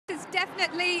There's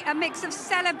definitely a mix of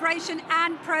celebration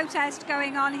and protest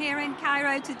going on here in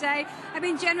Cairo today. I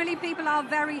mean, generally people are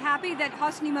very happy that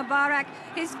Hosni Mubarak,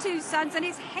 his two sons and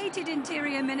his hated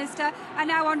interior minister are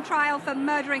now on trial for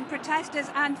murdering protesters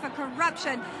and for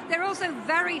corruption. They're also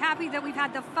very happy that we've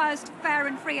had the first fair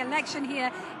and free election here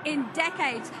in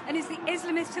decades. And it's the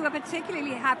Islamists who are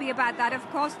particularly happy about that. Of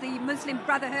course, the Muslim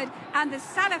Brotherhood and the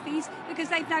Salafis, because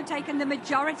they've now taken the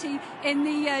majority in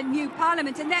the new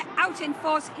parliament, and they're out in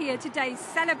force here today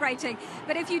celebrating.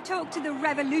 But if you talk to the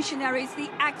revolutionaries, the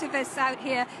activists out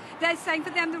here, they're saying for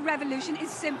them the revolution is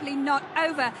simply not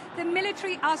over. The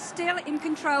military are still in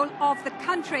control of the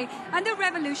country, and the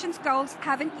revolution's goals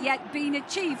haven't yet been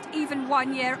achieved, even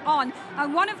 1 year on.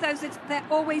 And one of those that they're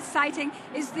always citing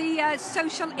is the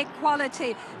social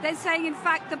equality. They're saying, in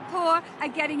fact, the poor are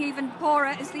getting even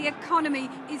poorer as the economy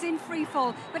is in free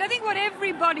fall. But I think what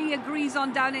everybody agrees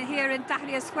on down here in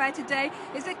Tahrir Square today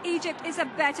is that Egypt is a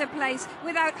better place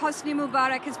without Hosni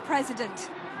Mubarak as president.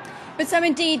 But some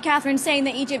indeed, Catherine, saying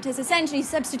that Egypt has essentially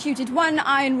substituted one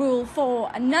iron rule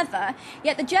for another,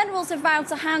 yet the generals have vowed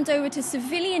to hand over to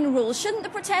civilian rule. Shouldn't the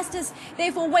protesters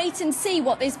therefore wait and see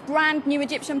what this brand new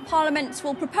Egyptian parliament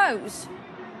will propose?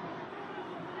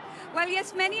 Well,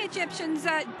 yes, many Egyptians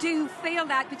do feel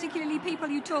that, particularly people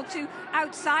you talk to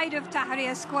outside of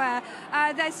Tahrir Square.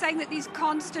 They're saying that these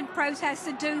constant protests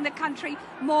are doing the country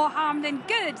more harm than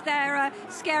good. They're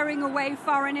scaring away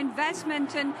foreign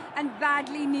investment and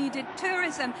badly needed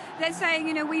tourism. They're saying,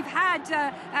 you know, we've had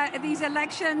these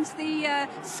elections. The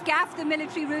SCAF, the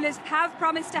military rulers, have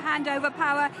promised to hand over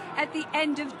power at the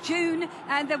end of June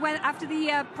and after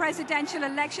the presidential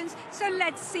elections. So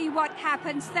let's see what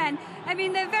happens then. I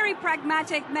mean, they're very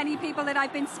pragmatic, many people that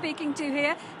I've been speaking to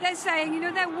here. They're saying, you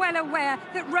know, they're well aware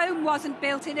that Rome wasn't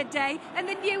built in a day and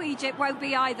the new Egypt won't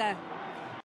be either.